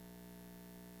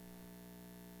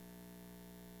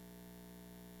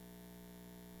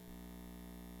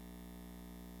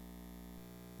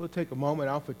We'll take a moment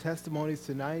out for testimonies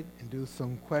tonight and do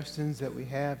some questions that we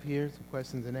have here, some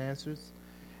questions and answers.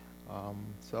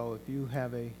 So if you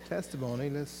have a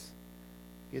testimony, let's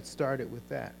get started with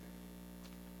that.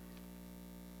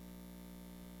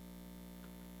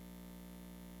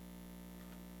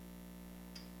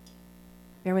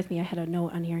 Bear with me, I had a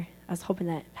note on here. I was hoping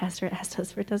that Pastor asked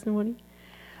us for testimony.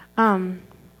 Okay,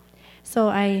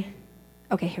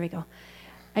 here we go.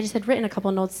 I just had written a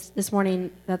couple notes this morning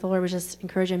that the Lord was just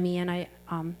encouraging me, and I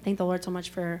thank the Lord so much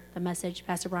for the message,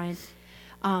 Pastor Brian.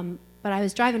 But I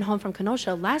was driving home from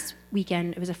Kenosha last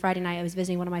weekend. It was a Friday night. I was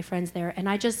visiting one of my friends there, and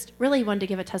I just really wanted to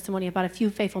give a testimony about a few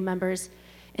faithful members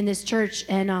in this church.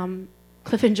 And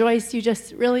Cliff and Joyce, you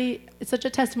just really, it's such a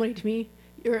testimony to me.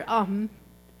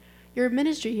 Your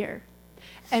ministry here.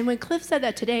 And when Cliff said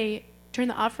that today during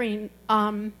the offering,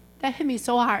 that hit me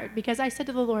so hard, because I said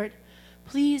to the Lord,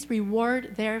 please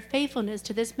reward their faithfulness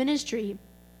to this ministry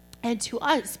and to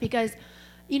us, because,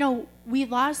 you know, we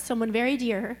lost someone very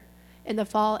dear in the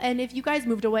fall, and if you guys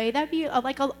moved away, that'd be it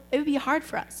would be hard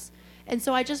for us. And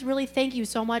so I just really thank you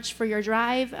so much for your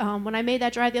drive. When I made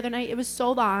that drive the other night, it was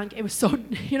so long. It was so,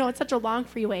 it's such a long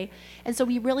freeway. And so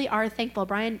we really are thankful.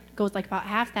 Brian goes like about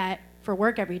half that for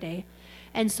work every day.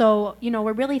 And so,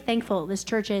 we're really thankful, this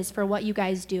church is, for what you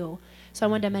guys do. So I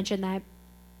wanted to mention that.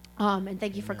 And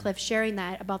thank you for Cliff sharing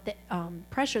that about the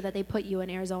pressure that they put you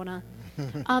in Arizona.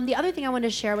 The other thing I wanted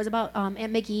to share was about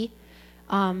Aunt Mickey.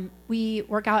 We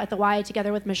work out at the Y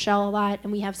together with Michelle a lot,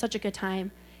 and we have such a good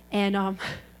time. And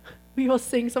we will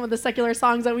sing some of the secular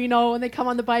songs that we know, and they come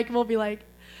on the bike, and we'll be like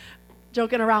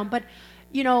joking around. But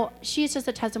she's just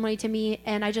a testimony to me,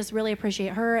 and I just really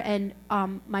appreciate her. And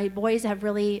my boys have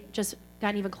really just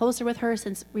gotten even closer with her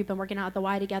since we've been working out at the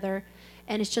Y together.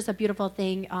 And it's just a beautiful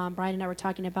thing, Brian and I were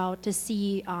talking about, to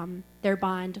see their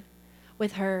bond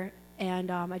with her.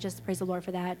 And I just praise the Lord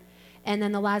for that. And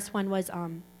then the last one was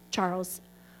Charles,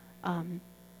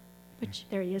 which,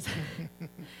 there he is.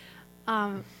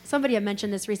 Somebody had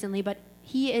mentioned this recently, but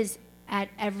he is at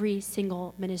every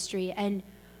single ministry. And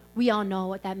we all know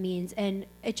what that means. And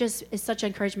it just is such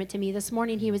encouragement to me. This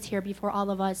morning he was here before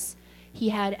all of us. He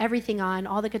had everything on,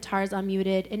 all the guitars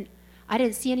unmuted. And I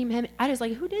didn't see him. I was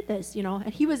like, who did this? And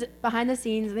he was behind the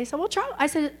scenes. And they said, well, Charles. I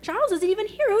said, Charles isn't even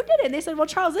here. Who did it? And they said, well,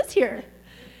 Charles is here.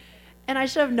 And I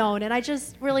should have known. And I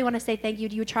just really want to say thank you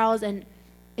to you, Charles. And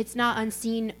it's not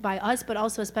unseen by us, but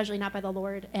also especially not by the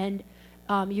Lord. And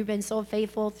you've been so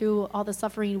faithful through all the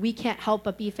suffering. We can't help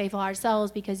but be faithful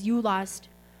ourselves, because you lost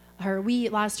her. We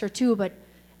lost her too, but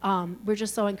we're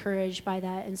just so encouraged by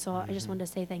that. And so I just wanted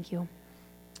to say thank you.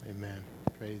 Amen.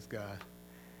 Praise God.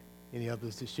 Any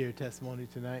others to share testimony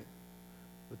tonight?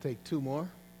 We'll take two more.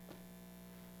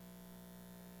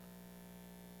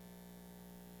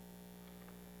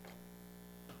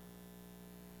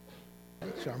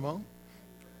 Charmon?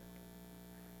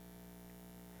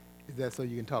 Is that so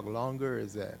you can talk longer, or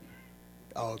is that?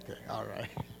 Oh, okay, all right.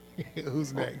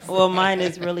 Who's next? Well, mine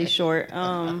is really short.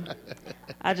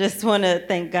 I just want to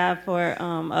thank God for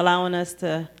allowing us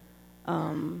to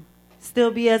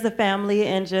still be as a family,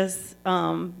 and just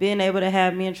being able to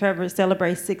have me and Trevor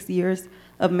celebrate 6 years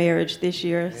of marriage this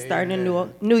year. Amen. Starting a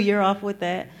new year off with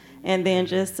that, and then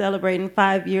just celebrating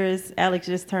 5 years. Alex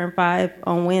just turned 5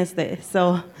 on Wednesday.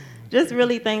 So just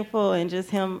really thankful, and just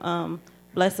him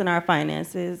blessing our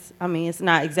finances. I mean, it's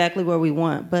not exactly where we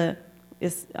want, but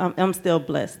I'm still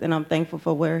blessed, and I'm thankful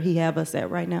for where he have us at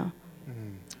right now.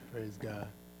 Praise God.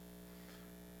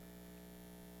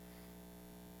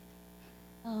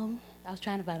 I was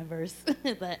trying to find a verse,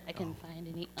 but I couldn't find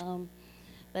any.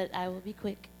 But I will be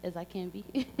quick as I can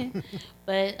be.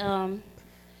 But and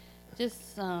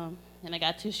I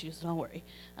got tissues, so don't worry.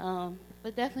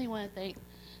 But definitely want to thank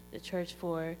the church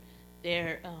for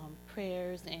their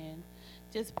prayers and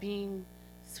just being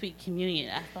sweet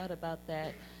communion. I thought about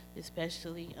that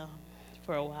especially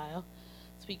for a while.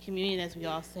 Sweet communion, as we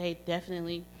all say,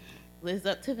 definitely lives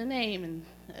up to the name. And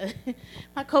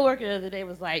my coworker the other day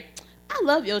was like, I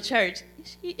love your church.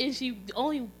 She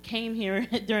only came here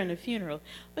during the funeral.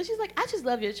 But she's like, I just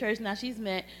love your church. Now she's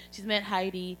met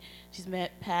Heidi, she's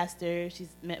met Pastor, she's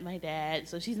met my dad.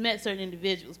 So she's met certain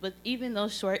individuals. But even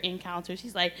those short encounters,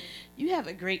 she's like, you have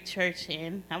a great church.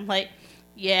 And I'm like,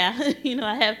 yeah,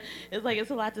 I have.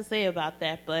 It's a lot to say about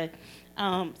that. But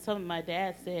something my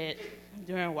dad said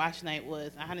during watch night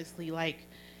was, honestly, like,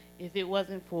 if it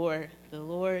wasn't for the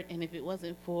Lord, and if it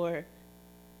wasn't for,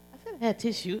 I said I had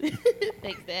tissue.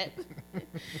 Thanks, Dad.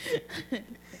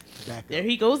 There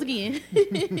he goes again.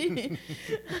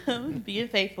 Being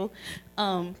faithful.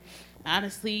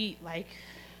 Honestly, like,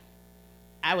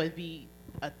 I would be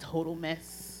a total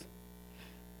mess.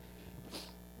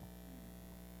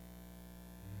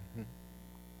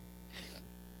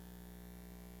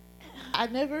 I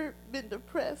never been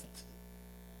depressed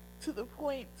to the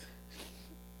point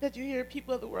that you hear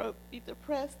people of the world be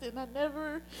depressed, and I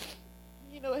never,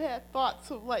 had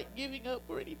thoughts of like giving up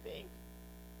or anything.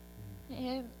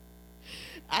 And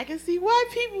I can see why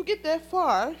people get that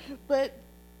far, but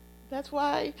that's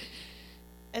why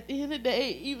at the end of the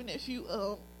day, even if you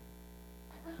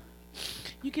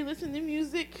can listen to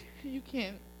music, you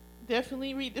can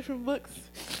definitely read different books,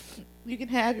 you can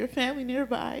have your family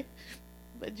nearby,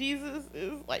 but Jesus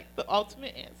is like the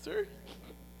ultimate answer.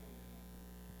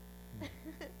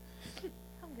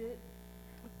 I'm good.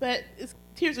 But it's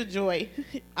tears of joy,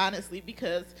 honestly,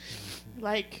 because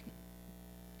like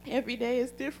every day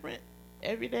is different.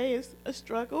 Every day is a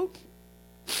struggle.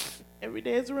 Every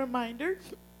day is a reminder.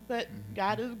 But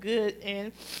God is good,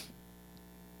 and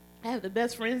I have the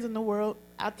best friends in the world.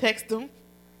 I'll text them,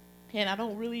 and I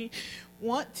don't really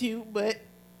want to, but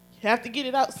you have to get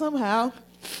it out somehow.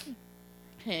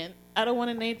 And I don't want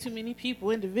to name too many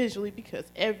people individually because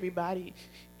everybody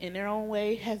in their own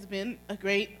way has been a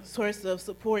great source of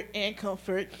support and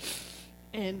comfort.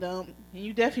 And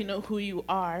you definitely know who you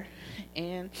are.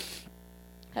 And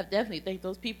I've definitely thanked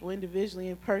those people individually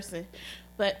in person.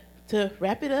 But to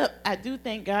wrap it up, I do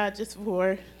thank God just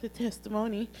for the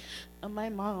testimony of my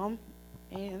mom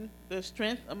and the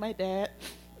strength of my dad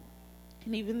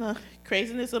and even the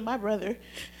craziness of my brother.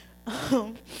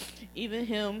 Even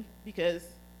him, because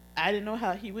I didn't know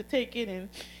how he would take it, and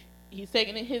he's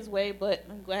taking it his way, but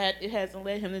I'm glad it hasn't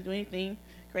led him to do anything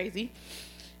crazy.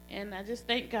 And I just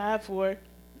thank God for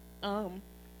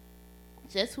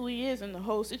just who he is in the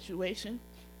whole situation,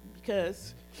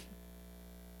 because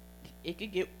it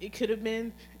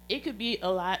could be a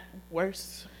lot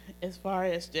worse as far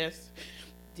as just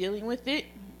dealing with it,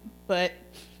 but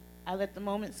I let the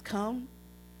moments come,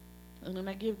 and then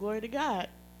I give glory to God,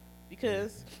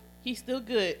 because he's still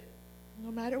good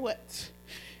no matter what.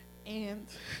 And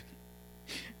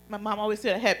my mom always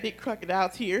said I had big crocodile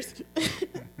tears.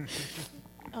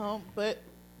 But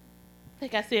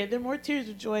like I said, they're more tears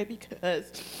of joy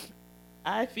because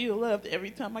I feel loved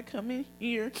every time I come in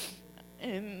here,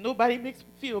 and nobody makes me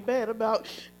feel bad about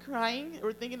crying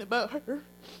or thinking about her.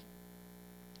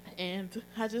 And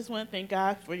I just want to thank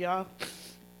God for y'all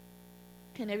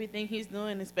and everything he's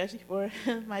doing, especially for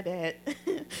my dad.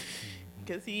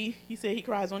 Because he said he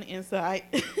cries on the inside.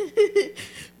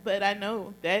 But I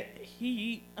know that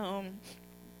I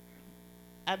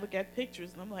look at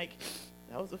pictures and I'm like,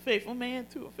 that was a faithful man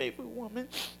to a faithful woman.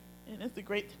 And it's a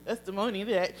great testimony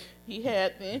that he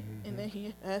had then and that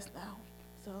he has now.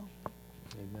 So.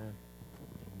 Amen.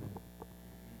 Amen.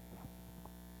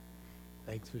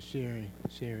 Thanks for sharing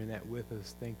that with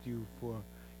us. Thank you for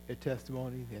your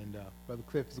testimony. And Brother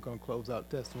Cliff is going to close out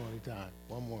testimony time.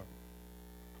 One more.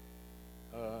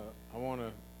 I want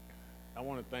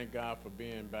to thank God for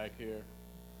being back here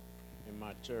in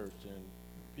my church. And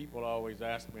people always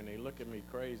ask me, and they look at me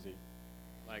crazy,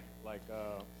 like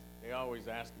they always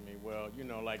ask me, well,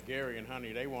 like Gary and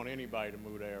Honey, they want anybody to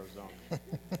move to Arizona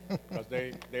because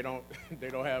they don't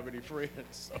have any friends.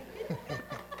 So.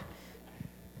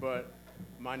 But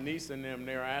my niece and them,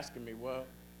 they're asking me, well,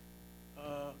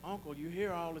 Uncle, you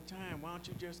here all the time. Why don't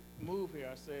you just move here?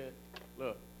 I said,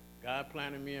 look, God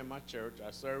planted me in my church.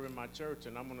 I serve in my church,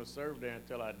 and I'm going to serve there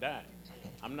until I die.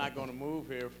 I'm not going to move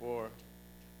here for,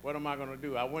 what am I going to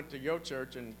do? I went to your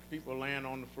church, and people laying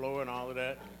on the floor and all of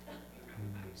that.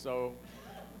 So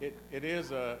it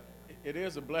is a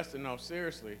blessing. No,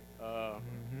 seriously.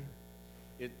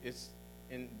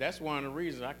 And that's one of the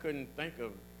reasons I couldn't think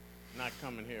of not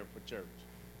coming here for church.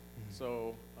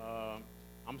 So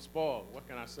I'm spoiled. What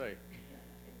can I say?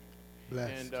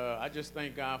 Blessed. And I just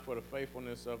thank God for the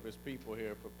faithfulness of his people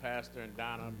here, for Pastor and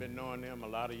Donna. I've been knowing them a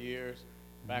lot of years,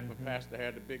 back when Pastor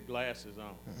had the big glasses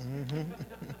on.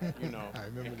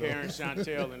 And carrying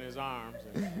Chantel in his arms.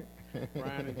 And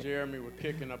Brian and Jeremy were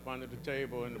kicking up under the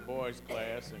table in the boys'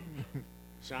 class, and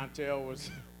Chantel was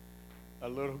a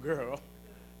little girl.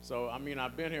 So,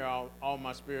 I've been here all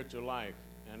my spiritual life,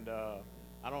 and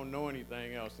I don't know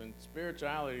anything else. And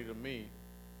spirituality to me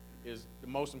is the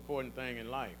most important thing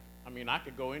in life. I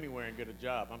could go anywhere and get a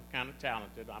job. I'm kind of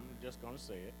talented. I'm just going to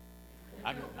say it.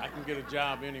 I can get a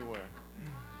job anywhere.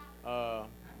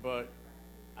 But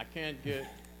I can't get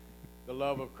the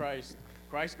love of Christ.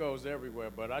 Christ goes everywhere.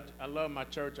 But I love my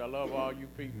church. I love all you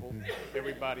people,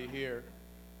 everybody here,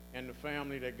 and the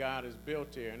family that God has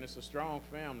built here. And it's a strong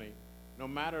family, no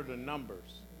matter the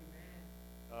numbers.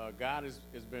 God has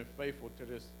been faithful to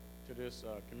this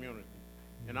community.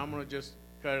 And I'm going to just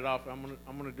cut it off. I'm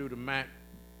going to do the Mac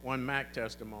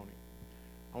testimony.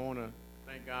 I want to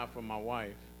thank God for my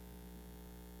wife.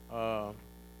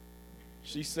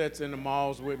 She sits in the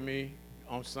malls with me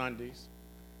on Sundays.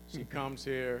 She comes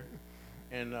here,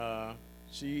 and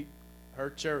her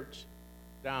church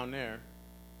down there,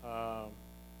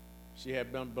 she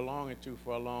had been belonging to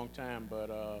for a long time,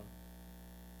 but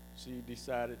she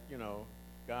decided,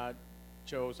 God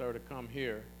chose her to come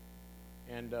here,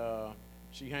 and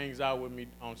she hangs out with me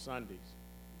on Sundays.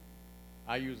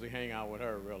 I usually hang out with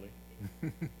her, really.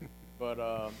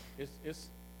 But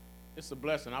it's a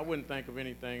blessing. I wouldn't think of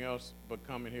anything else but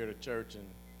coming here to church and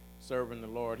serving the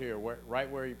Lord here, right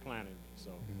where He planted me.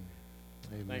 So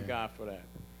Amen. thank God for that.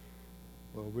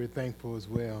 Well, we're thankful as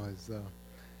well,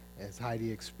 as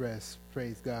Heidi expressed.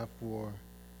 Praise God for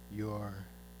your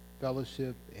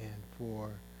fellowship and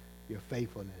for your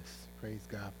faithfulness. Praise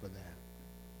God for that.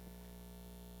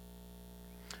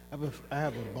 I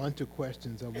have a bunch of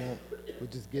questions. We'll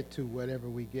just get to whatever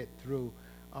we get through.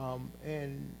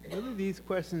 And really these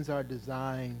questions are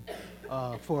designed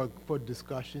for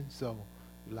discussion. So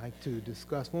we like to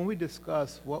discuss. When we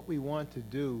discuss, what we want to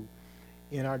do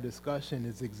in our discussion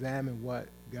is examine what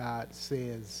God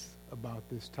says about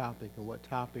this topic and what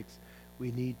topics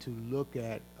we need to look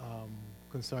at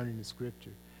concerning the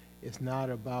Scripture. It's not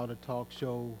about a talk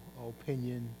show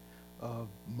opinion of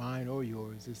mine or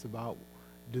yours. It's about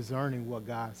discerning what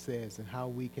God says and how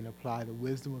we can apply the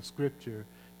wisdom of Scripture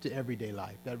to everyday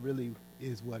life. That really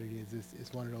is what it is.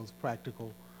 It's one of those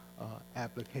practical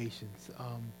applications.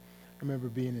 I remember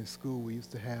being in school, we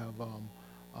used to have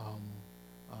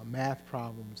math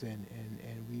problems, and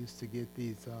we used to get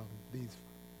these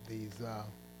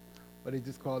what they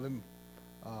just call them,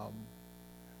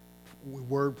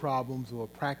 word problems or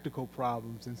practical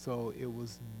problems. And so it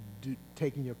was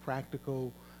taking your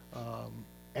practical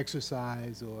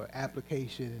exercise or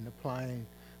application and applying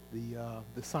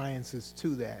the sciences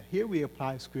to that. Here we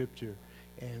apply Scripture,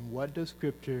 and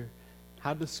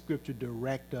how does Scripture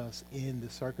direct us in the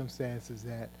circumstances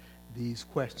that these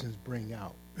questions bring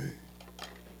out?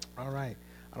 All right.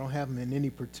 I don't have them in any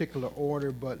particular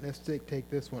order, but let's take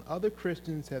this one. Other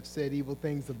Christians have said evil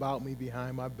things about me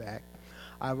behind my back.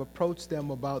 I've approached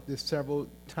them about this several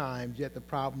times, yet the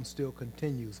problem still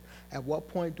continues. At what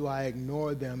point do I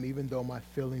ignore them even though my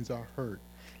feelings are hurt?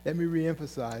 Let me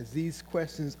reemphasize, these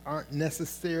questions aren't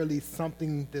necessarily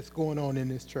something that's going on in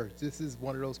this church. This is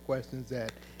one of those questions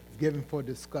that is given for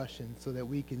discussion so that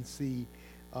we can see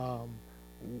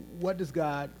what does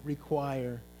God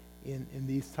require in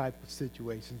these type of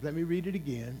situations. Let me read it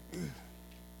again.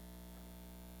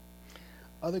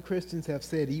 Other Christians have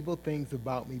said evil things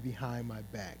about me behind my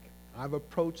back. I've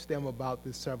approached them about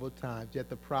this several times, yet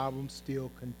the problem still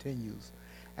continues.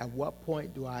 At what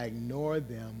point do I ignore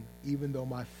them even though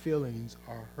my feelings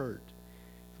are hurt?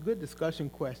 It's a good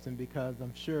discussion question because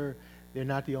I'm sure they're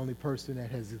not the only person that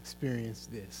has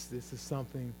experienced this. This is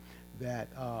something that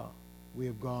we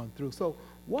have gone through. So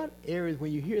what areas,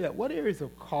 when you hear that, what areas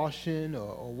of caution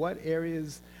or what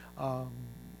areas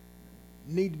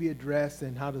need to be addressed,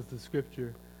 and how does the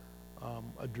Scripture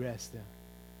address them?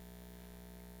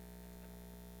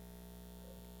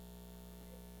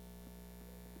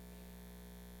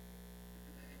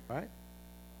 All right?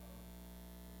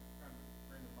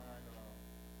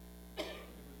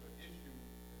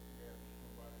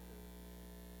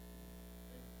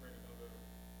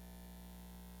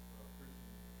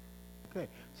 Okay,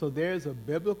 so there's a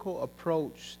biblical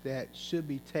approach that should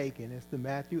be taken. It's the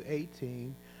Matthew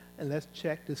 18, and let's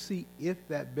check to see if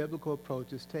that biblical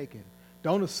approach is taken.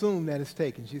 Don't assume that it's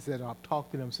taken. She said, I've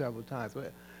talked to them several times.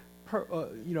 But,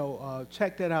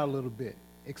 check that out a little bit.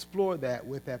 Explore that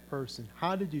with that person.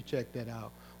 How did you check that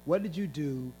out? What did you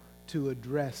do to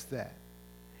address that?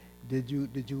 Did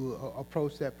you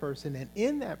approach that person? And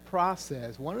in that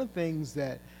process, one of the things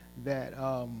that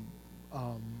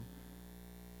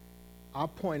I'll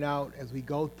point out as we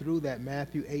go through that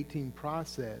Matthew 18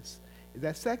 process is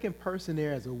that second person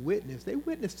there as a witness. They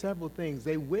witnessed several things.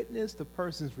 They witnessed the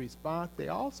person's response. They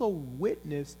also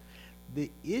witnessed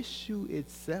the issue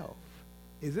itself.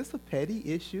 Is this a petty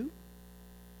issue?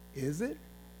 Is it?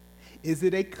 Is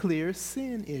it a clear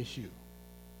sin issue?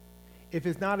 If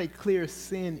it's not a clear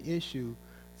sin issue,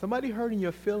 somebody hurting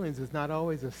your feelings is not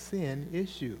always a sin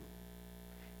issue.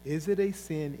 Is it a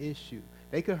sin issue?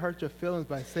 They could hurt your feelings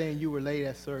by saying you were late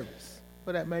at service.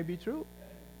 Well, that may be true.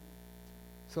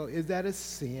 So is that a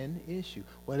sin issue?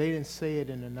 Well, they didn't say it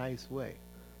in a nice way.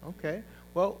 Okay.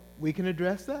 Well, we can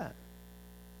address that.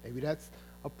 Maybe that's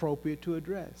appropriate to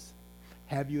address.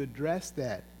 Have you addressed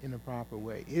that in a proper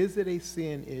way? Is it a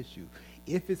sin issue?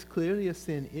 If it's clearly a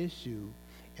sin issue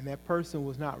and that person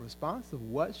was not responsive,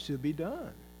 what should be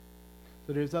done?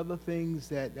 So there's other things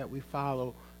that we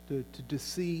follow to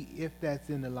see if that's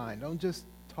in the line. Don't just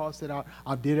toss it out.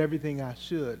 I did everything I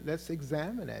should. Let's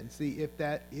examine that and see if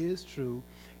that is true,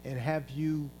 and have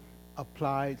you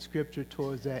applied Scripture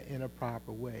towards that in a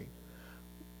proper way.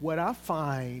 What I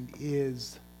find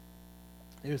is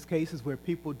there's cases where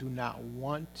people do not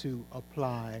want to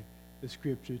apply the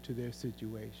Scripture to their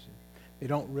situation. They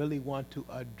don't really want to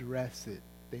address it.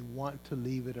 They want to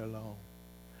leave it alone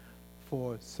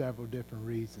for several different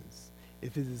reasons.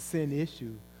 If it's a sin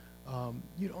issue,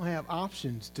 you don't have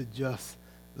options to just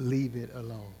leave it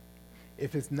alone.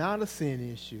 If it's not a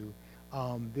sin issue,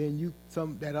 then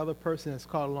that other person that's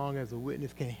called along as a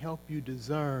witness can help you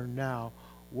discern now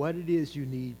what it is you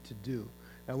need to do.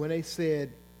 Now, when they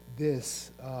said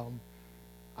this,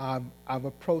 I've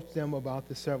approached them about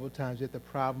this several times, yet the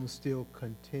problem still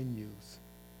continues.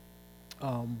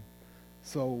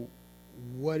 So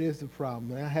what is the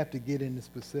problem? And I have to get into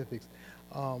specifics.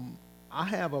 I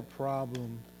have a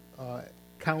problem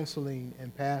counseling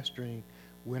and pastoring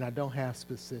when I don't have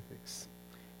specifics.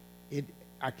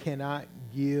 I cannot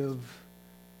give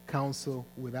counsel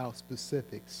without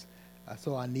specifics.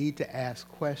 So I need to ask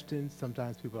questions.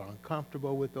 Sometimes people are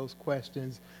uncomfortable with those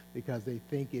questions because they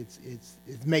think it's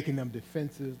making them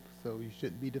defensive. So you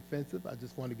shouldn't be defensive. I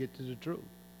just want to get to the truth.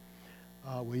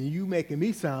 When you making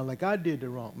me sound like I did the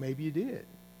wrong, maybe you did.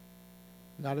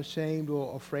 Not ashamed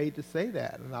or afraid to say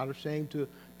that. I'm not ashamed to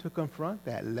confront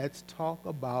that. Let's talk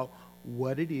about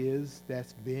what it is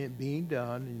that's being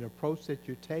done and the approach that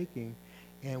you're taking,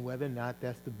 and whether or not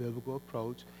that's the biblical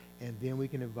approach, and then we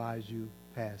can advise you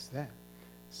past that.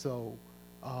 So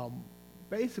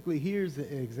basically, here's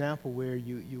an example where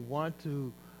you want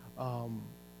to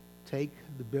take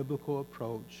the biblical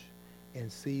approach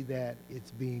and see that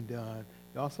it's being done.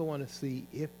 You also want to see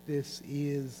if this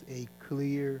is a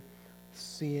clear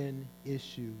sin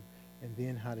issue, and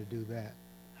then how to do that,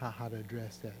 how to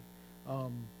address that.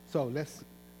 So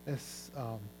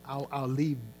I'll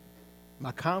leave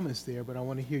my comments there, but I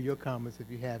want to hear your comments if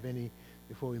you have any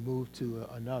before we move to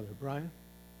another. Brian?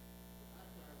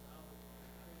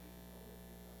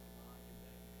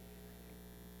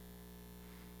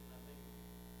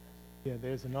 Yeah,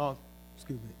 there's another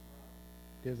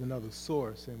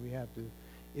source, and we have to,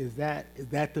 is that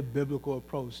the biblical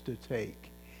approach to take?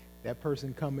 That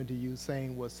person coming to you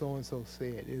saying what so-and-so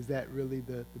said, is that really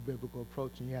the biblical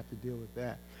approach? And you have to deal with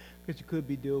that. Because you could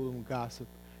be dealing with gossip,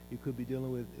 you could be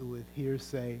dealing with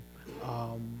hearsay,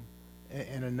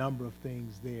 and a number of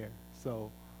things there.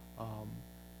 So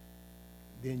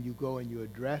then you go and you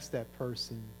address that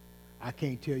person. I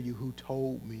can't tell you who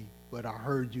told me, but I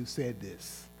heard you said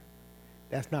this.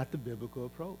 That's not the biblical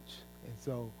approach. And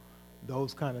so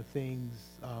those kind of things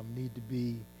need to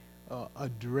be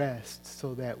addressed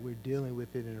so that we're dealing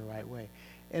with it in the right way.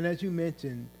 And as you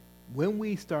mentioned, when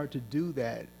we start to do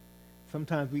that,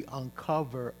 sometimes we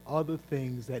uncover other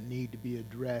things that need to be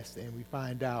addressed, and we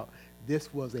find out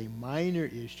this was a minor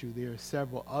issue. There are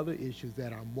several other issues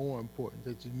that are more important,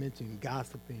 that you mentioned: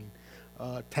 gossiping,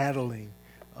 tattling,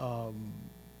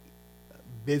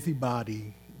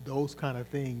 busybody, those kind of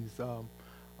things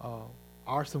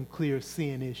are some clear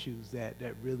sin issues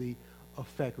that really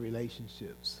affect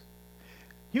relationships.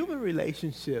 Human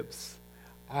relationships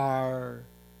are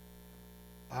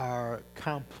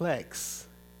complex,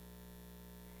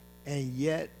 and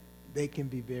yet they can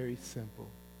be very simple.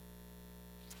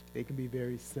 They can be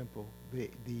very simple. The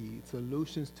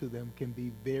solutions to them can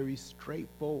be very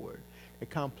straightforward. They're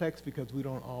complex because we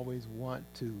don't always want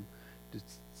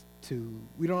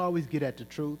we don't always get at the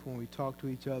truth when we talk to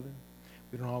each other.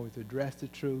 We don't always address the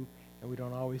truth, and we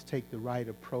don't always take the right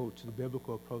approach, the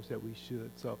biblical approach that we should.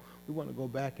 So we want to go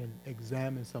back and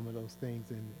examine some of those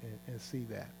things and see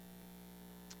that.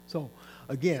 So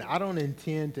again, I don't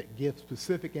intend to give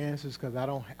specific answers because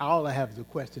all I have is a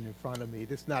question in front of me.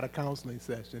 This is not a counseling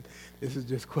session. This is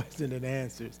just question and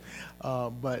answers.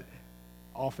 But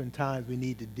oftentimes we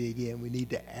need to dig in. We need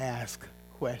to ask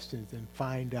questions and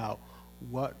find out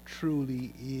what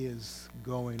truly is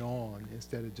going on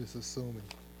instead of just assuming.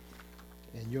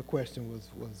 And your question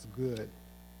was good.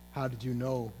 How did you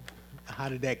know? How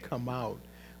did that come out?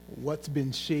 What's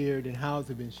been shared and how has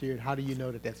it been shared? How do you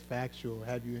know that that's factual?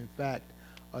 Have you in fact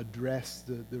addressed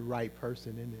the right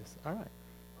person in this? All right.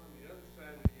 On the other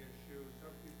side of the issue,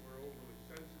 some people are overly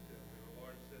sensitive, and the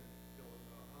Lord said,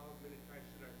 how many times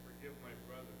should I forgive my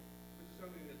brother? It's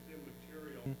something that's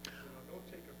immaterial. Don't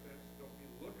take offense. Don't be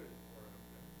looking for an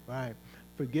offense. Right.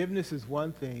 Forgiveness is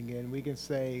one thing, and we can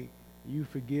say you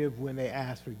forgive when they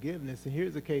ask forgiveness. And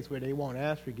here's a case where they won't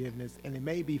ask forgiveness, and it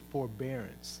may be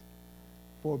forbearance.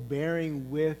 Forbearing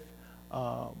with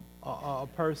a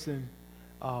person,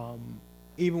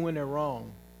 even when they're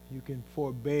wrong, you can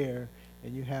forbear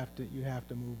and you have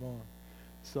to move on.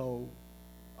 So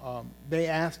they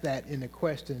asked that in the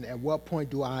question, at what point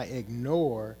do I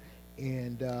ignore?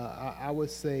 And I would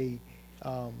say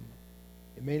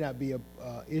it may not be a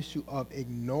issue of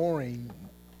ignoring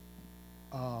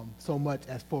so much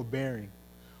as forbearing,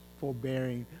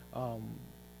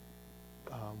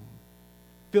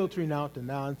 filtering out the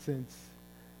nonsense.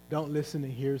 Don't listen to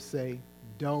hearsay.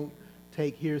 Don't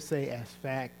take hearsay as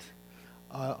fact.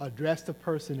 Address the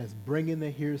person that's bringing the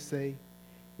hearsay.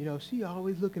 You know, she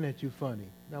always looking at you funny.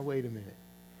 Now, wait a minute.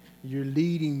 You're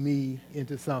leading me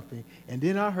into something. And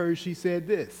then I heard she said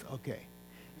this. Okay.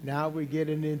 Now we're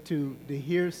getting into the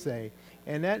hearsay.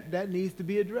 And that needs to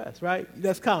be addressed, right?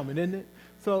 That's common, isn't it?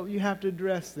 So you have to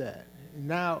address that.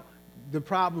 Now, the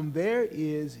problem there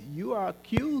is you are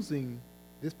accusing,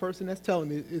 this person that's telling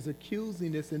me is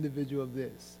accusing this individual of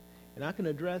this. And I can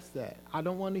address that. I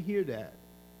don't want to hear that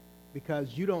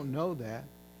because you don't know that.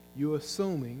 You're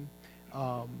assuming.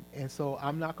 And so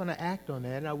I'm not going to act on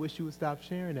that, and I wish you would stop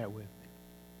sharing that with me.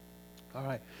 All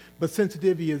right. But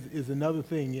sensitivity is another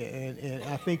thing, and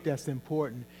I think that's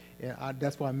important. And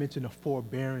that's why I mentioned a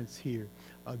forbearance here.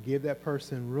 Give that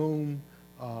person room.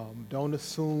 Don't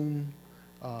assume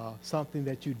something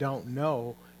that you don't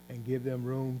know, and give them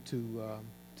room to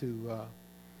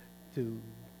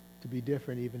be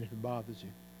different, even if it bothers you.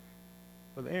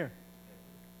 Brother Aaron.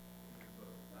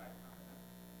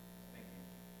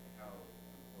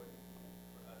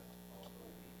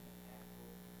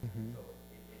 Mm-hmm.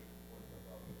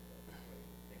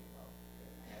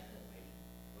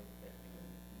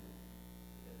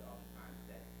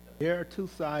 There are two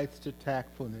sides to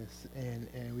tactfulness,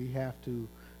 and we have to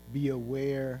be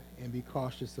aware and be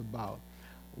cautious about.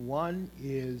 One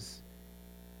is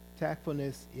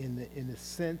tactfulness in the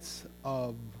sense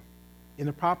of, in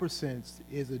the proper sense,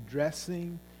 is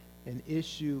addressing an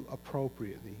issue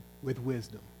appropriately with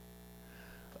wisdom.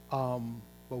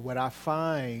 But what I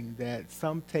find that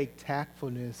some take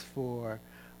tactfulness for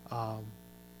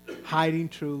hiding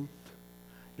truth,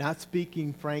 not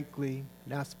speaking frankly,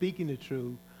 not speaking the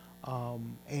truth,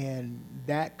 and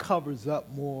that covers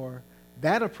up more.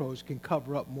 That approach can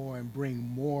cover up more and bring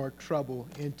more trouble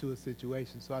into a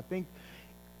situation. So I think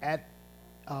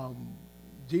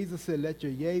Jesus said, let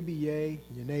your yea be yea,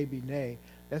 your nay be nay.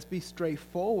 Let's be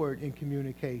straightforward in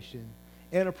communication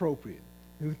and appropriate.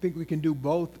 We think we can do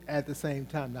both at the same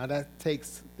time. Now that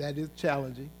is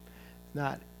challenging. It's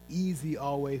not easy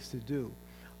always to do.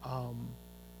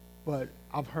 But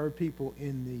I've heard people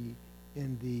in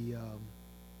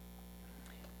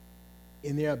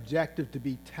their objective to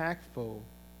be tactful,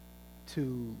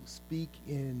 to speak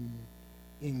in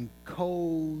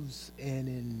codes and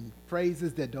in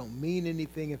phrases that don't mean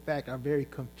anything, in fact, are very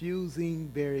confusing,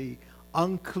 very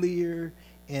unclear,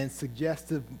 and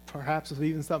suggestive perhaps of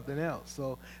even something else.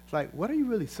 So it's like, what are you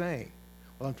really saying?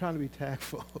 Well, I'm trying to be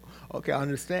tactful. Okay, I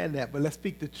understand that, but let's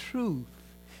speak the truth.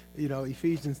 You know,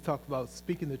 Ephesians talks about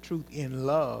speaking the truth in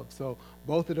love. So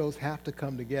both of those have to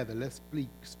come together. Let's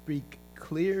speak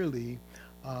clearly.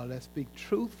 Let's speak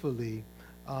truthfully,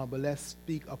 but let's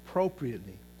speak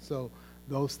appropriately. So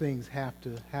those things have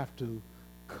to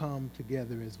come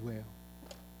together as well.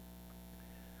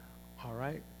 All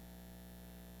right.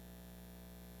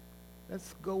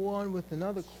 Let's go on with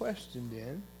another question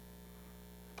then.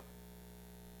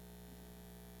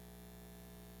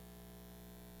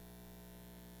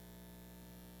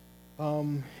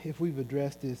 If we've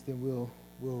addressed this, then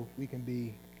we can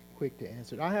be quick to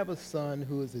answer it. I have a son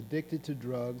who is addicted to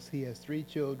drugs. He has 3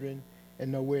 children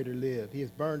and nowhere to live. He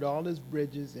has burned all his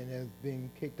bridges and has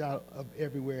been kicked out of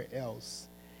everywhere else.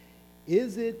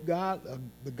 Is it the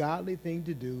godly thing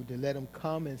to do to let him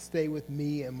come and stay with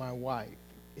me and my wife?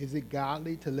 Is it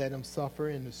godly to let him suffer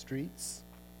in the streets?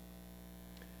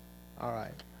 All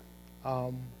right.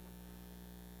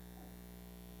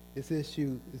 This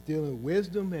issue is dealing with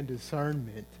wisdom and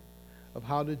discernment of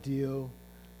how to deal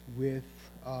with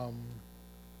a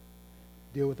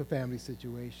family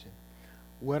situation.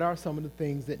 What are some of the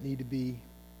things that need to be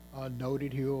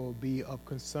noted here or be of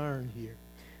concern here?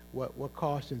 What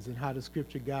cautions and how does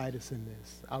Scripture guide us in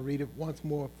this? I'll read it once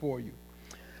more for you.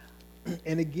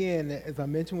 And again, as I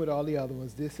mentioned with all the other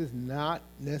ones, this is not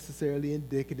necessarily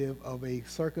indicative of a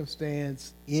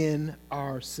circumstance in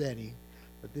our setting,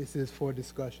 but this is for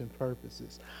discussion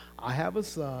purposes. I have a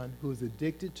son who is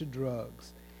addicted to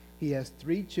drugs. He has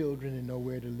 3 children and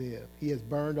nowhere to live. He has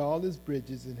burned all his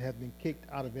bridges and has been kicked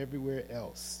out of everywhere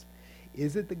else.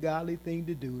 Is it the godly thing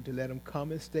to do to let him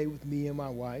come and stay with me and my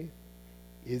wife?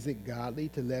 Is it godly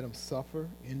to let him suffer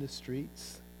in the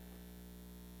streets?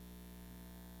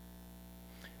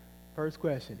 First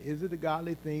question, is it a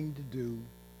godly thing to do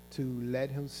to let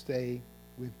him stay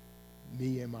with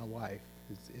me and my wife,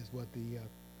 is what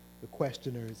the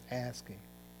questioner is asking.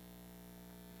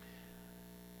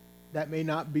 That may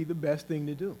not be the best thing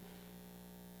to do.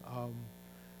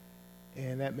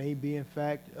 And that may be, in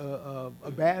fact,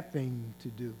 a bad thing to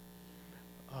do.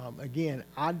 Again,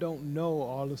 I don't know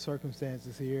all the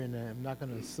circumstances here, and I'm not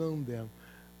going to assume them.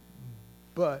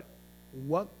 But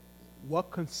what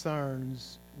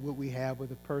concerns would we have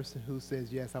with a person who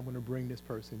says, yes, I'm going to bring this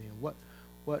person in? What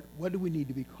do we need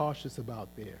to be cautious about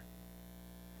there?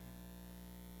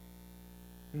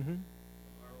 Mm-hmm. Our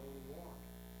own walk.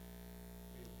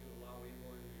 If you allow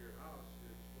evil into your house,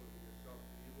 you're exposing yourself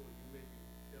to evil. You may be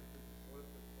tempted to slip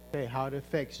and fall. Okay, how it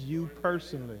affects you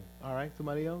personally. All right,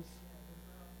 somebody else?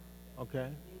 Okay.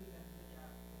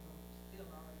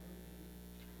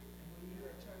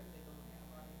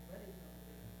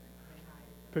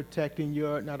 Protecting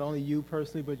not only you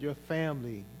personally, but your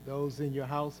family, those in your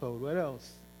household. What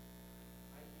else?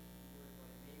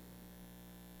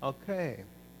 Okay.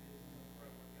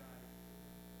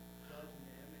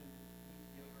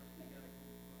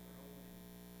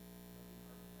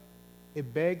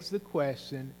 It begs the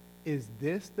question, is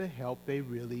this the help they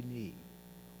really need?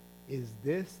 Is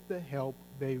this the help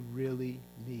they really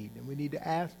need? And we need to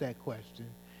ask that question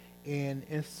and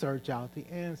search out the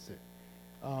answer.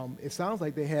 It sounds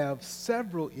like they have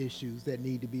several issues that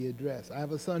need to be addressed. I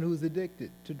have a son who's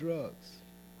addicted to drugs.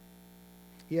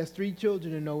 He has 3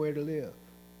 children and nowhere to live.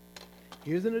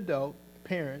 Here's an adult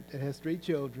parent that has 3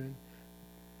 children,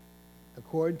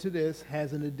 according to this,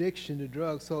 has an addiction to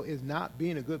drugs, so is not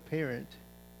being a good parent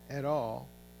at all,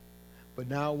 but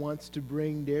now wants to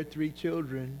bring their 3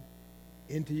 children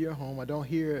into your home. I don't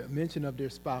hear a mention of their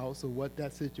spouse or what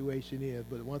that situation is,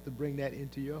 but want to bring that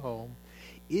into your home.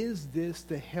 Is this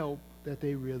the help that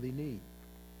they really need?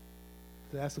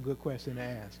 So that's a good question to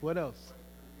ask. What else?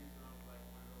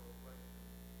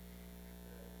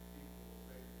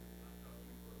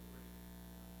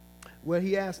 Well,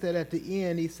 he asked that at the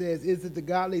end. He says, is it the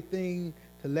godly thing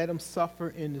to let them suffer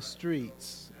in the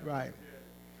streets? Right.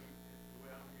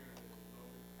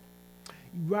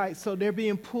 Right, so they're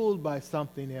being pulled by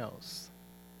something else.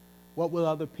 What will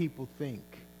other people think?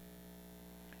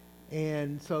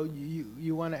 And so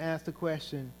you want to ask the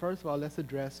question, first of all, let's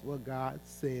address what God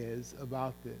says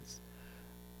about this.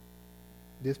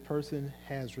 This person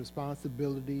has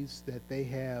responsibilities that they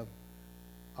have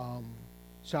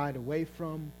shied away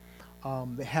from.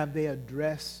 Have they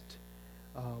addressed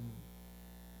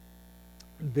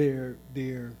their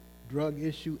drug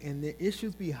issue and the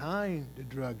issues behind the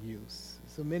drug use?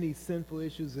 So many sinful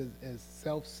issues as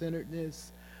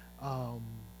self-centeredness,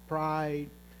 pride,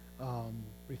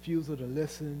 refusal to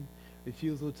listen,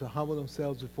 refusal to humble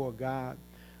themselves before God.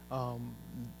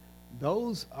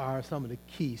 Those are some of the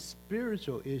key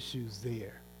spiritual issues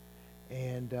there.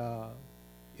 And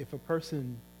if a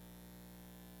person,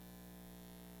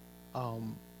 I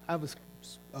have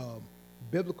a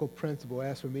biblical principle,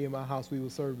 as for me and my house, we will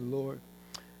serve the Lord.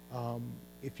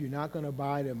 If you're not going to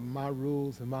abide in my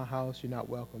rules in my house, you're not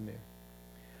welcome there.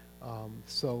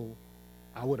 So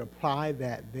I would apply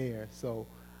that there. So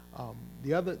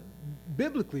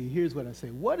biblically, here's what I say.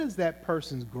 What is that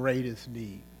person's greatest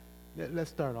need?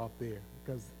 Let's start off there,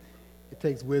 because it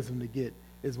takes wisdom to get,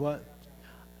 is what?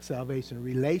 Salvation, a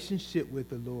relationship with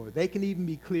the Lord. They can even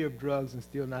be clear of drugs and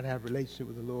still not have a relationship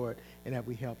with the Lord, and that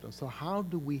we help them. So how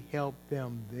do we help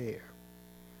them there?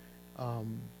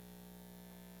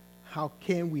 How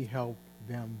can we help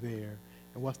them there?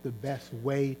 And what's the best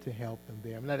way to help them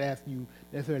there? I'm not asking you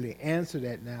necessarily to answer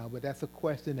that now, but that's a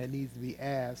question that needs to be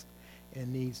asked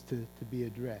and needs to be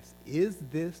addressed. Is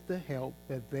this the help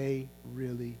that they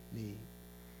really need?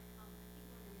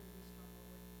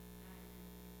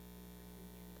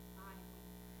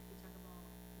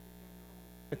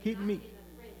 Keep me.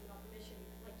 Like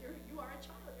you are a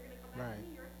child. You're going to come back Right. to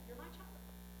me. You're my child.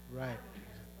 Right.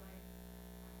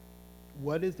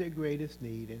 What is their greatest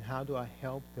need, and how do I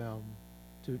help them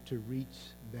to reach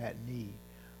that need?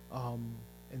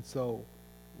 And so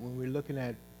when we're looking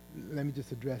at, let me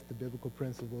just address the biblical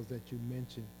principles that you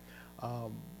mentioned.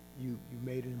 You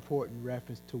made an important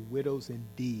reference to widows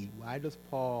indeed. Why does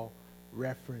Paul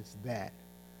reference that?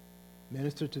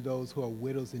 Minister to those who are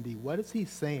widows indeed. What is he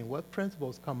saying? What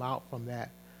principles come out from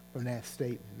that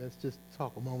statement? Let's just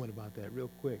talk a moment about that real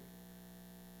quick.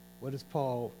 What does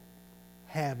Paul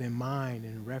have in mind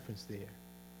in reference there?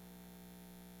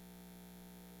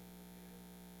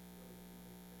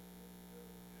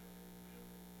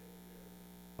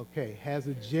 Okay, has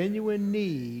a genuine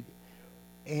need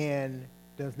and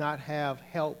does not have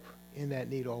help in that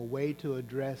need or a way to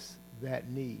address that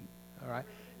need. All right?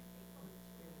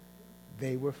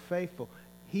 they were faithful.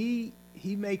 He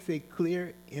makes a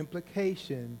clear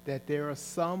implication that there are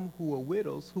some who are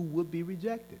widows who would be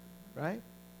rejected, right?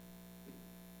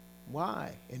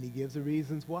 Why? And he gives the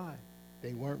reasons why.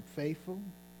 They weren't faithful.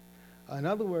 In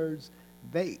other words,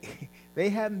 they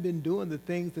haven't been doing the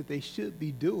things that they should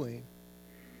be doing.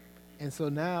 And so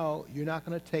now you're not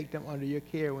going to take them under your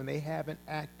care when they haven't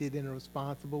acted in a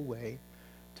responsible way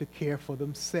to care for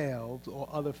themselves, or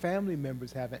other family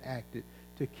members haven't acted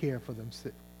to care for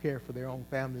their own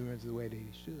family members the way they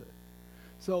should.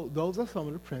 So those are some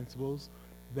of the principles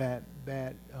that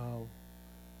beg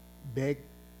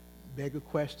a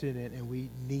question, and we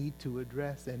need to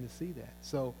address and to see that.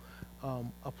 So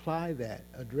apply that,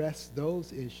 address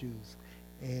those issues,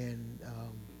 and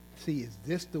see, is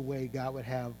this the way God would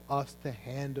have us to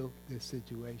handle this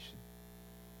situation?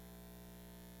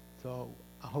 So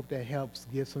I hope that helps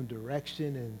give some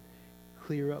direction and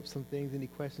clear up some things. Any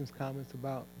questions, comments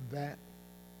about that?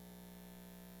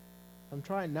 I'm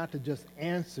trying not to just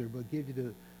answer, but give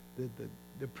you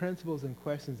the principles and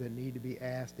questions that need to be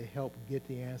asked to help get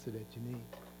the answer that you need.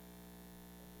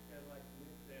 And like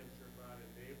Luke's answer about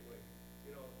enabling,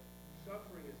 you know,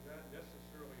 suffering is not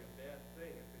necessarily a bad thing.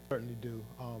 If it's Certainly do.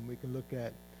 We can look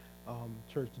at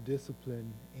church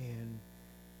discipline and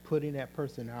putting that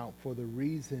person out for the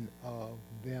reason of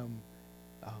them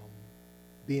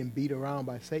being beat around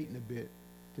by Satan a bit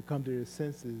to come to their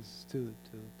senses, to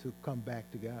come back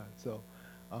to God. So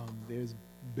there's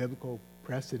biblical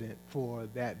precedent for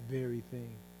that very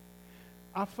thing.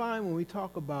 I find when we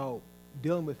talk about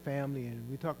dealing with family and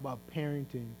we talk about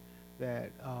parenting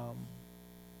that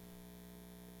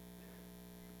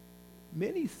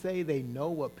many say they know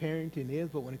what parenting is,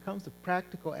 but when it comes to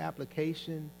practical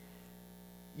application,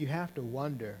 you have to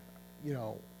wonder, you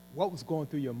know, what was going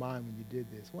through your mind when you did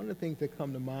this. One of the things that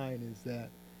come to mind is that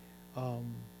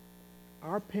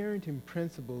our parenting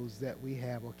principles that we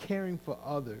have, or caring for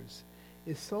others,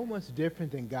 is so much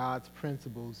different than God's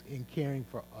principles in caring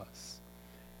for us.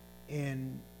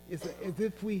 And it's as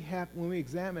if we have, when we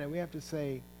examine it, we have to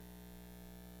say,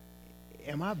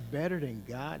 am I better than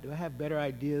God? Do I have better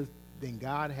ideas than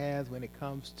God has when it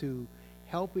comes to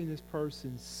helping this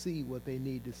person see what they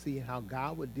need to see and how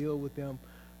God would deal with them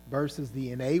versus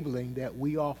the enabling that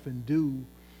we often do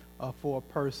for a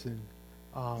person?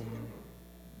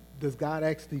 Does God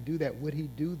actually do that? Would he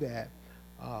do that?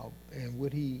 And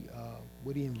would he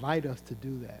invite us to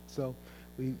do that? So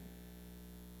we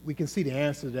can see the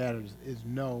answer to that is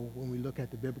no when we look at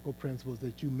the biblical principles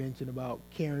that you mentioned about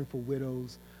caring for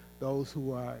widows, those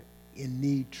who are in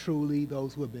need truly,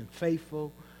 those who have been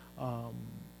faithful, and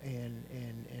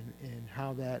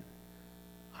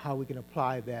how we can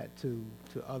apply that to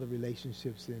other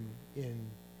relationships in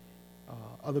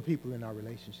other people in our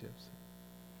relationships.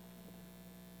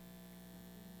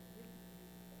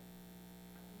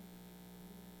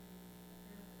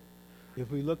 If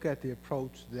we look at the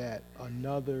approach that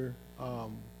another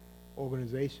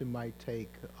organization might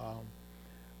take,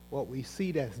 what we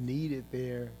see that's needed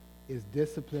there is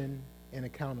discipline and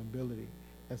accountability.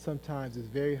 And sometimes it's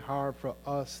very hard for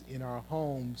us in our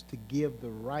homes to give the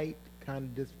right kind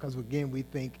of discipline, because again, we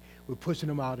think we're pushing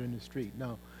them out in the street.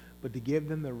 No, but to give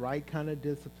them the right kind of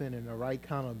discipline and the right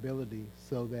accountability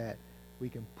so that we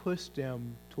can push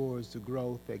them towards the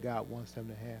growth that God wants them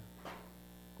to have.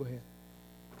 Go ahead.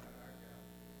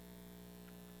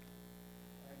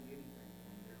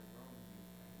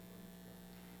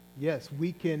 Yes,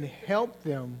 we can help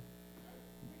them,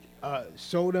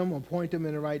 show them or point them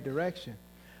in the right direction.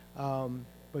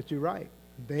 But you're right.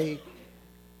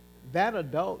 That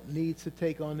adult needs to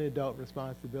take on the adult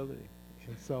responsibility.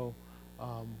 And so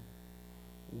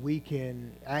we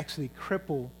can actually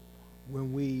cripple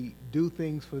when we do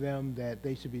things for them that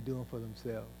they should be doing for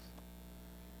themselves.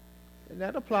 And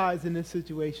that applies in this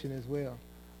situation as well.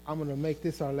 I'm going to make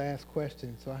this our last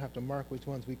question, so I have to mark which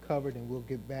ones we covered, and we'll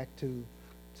get back to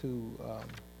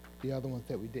the other ones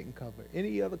that we didn't cover.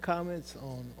 Any other comments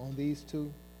on these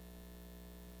two?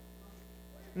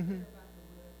 1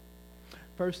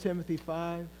 Timothy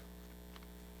 5.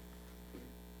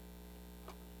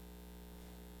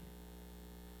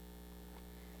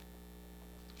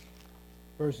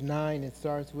 Verse 9 it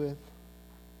starts with.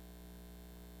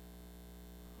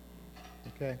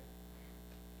 Okay.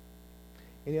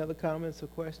 Any other comments or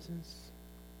questions?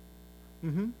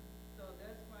 Mm-hmm. So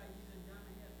that's why you and Donna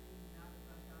have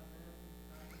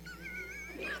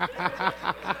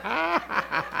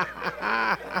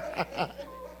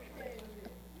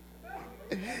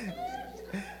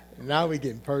to Now we're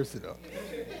getting personal.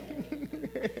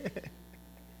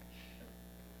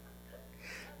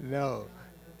 No.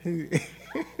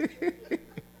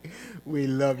 We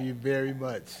love you very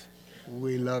much.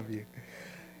 We love you.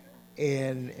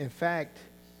 And in fact,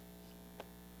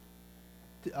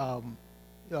 you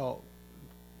know,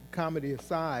 comedy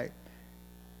aside,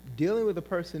 dealing with a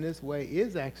person this way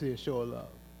is actually a show of love.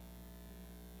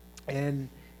 And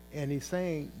he's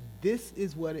saying this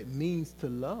is what it means to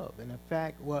love. And in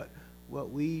fact, what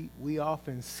we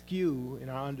often skew in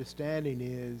our understanding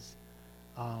is,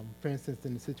 for instance,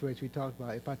 in the situation we talked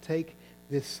about, if I take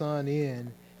this son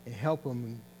in and help him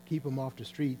and keep him off the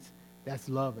streets, that's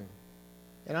loving.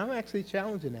 And I'm actually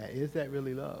challenging that. Is that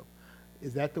really love?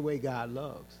 Is that the way God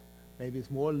loves? Maybe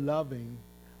it's more loving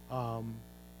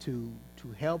to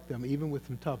help them, even with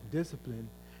some tough discipline,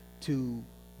 to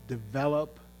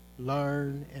develop,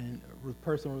 learn, and with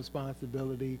personal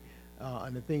responsibility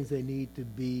and the things they need to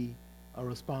be a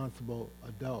responsible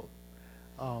adult.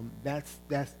 That's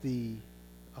the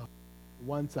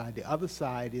one side. The other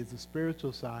side is the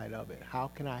spiritual side of it. How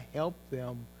can I help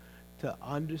them to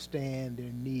understand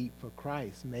their need for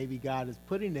Christ? Maybe God is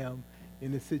putting them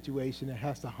in a situation that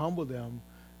has to humble them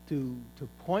to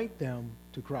point them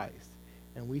to Christ.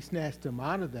 And we snatch them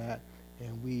out of that,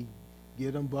 and we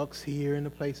give them bucks here and a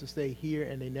place to stay here,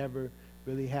 and they never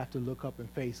really have to look up and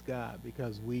face God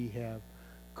because we have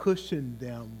cushioned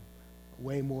them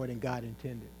way more than God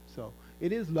intended. So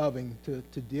it is loving to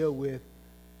deal with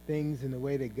things in the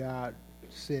way that God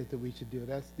says that we should do.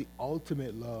 That's the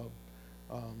ultimate love,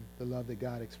 the love that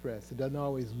God expressed. It doesn't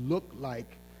always look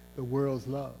like the world's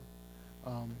love.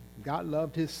 God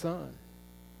loved his son,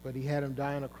 but he had him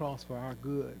die on a cross for our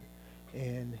good.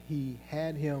 And he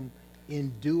had him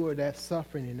endure that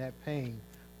suffering and that pain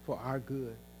for our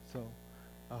good. So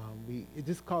it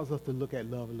just causes us to look at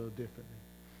love a little differently.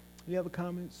 Any other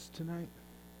comments tonight?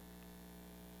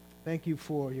 Thank you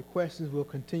for your questions. We'll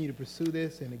continue to pursue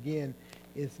this. And again,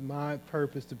 it's my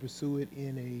purpose to pursue it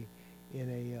in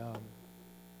a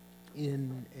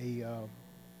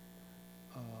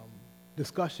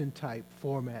discussion type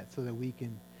format so that we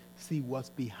can see what's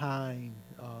behind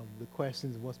the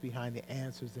questions, what's behind the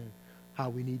answers, and how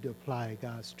we need to apply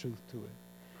God's truth to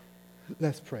it.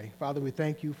 Let's pray. Father, we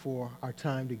thank you for our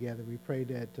time together. We pray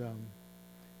that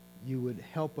you would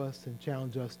help us and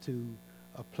challenge us to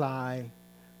apply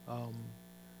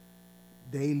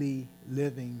daily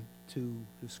living to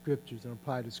the scriptures and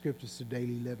apply the scriptures to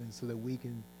daily living so that we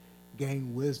can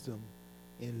gain wisdom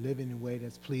in living in a way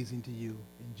that's pleasing to you.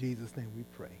 In Jesus' name we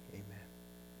pray. Amen.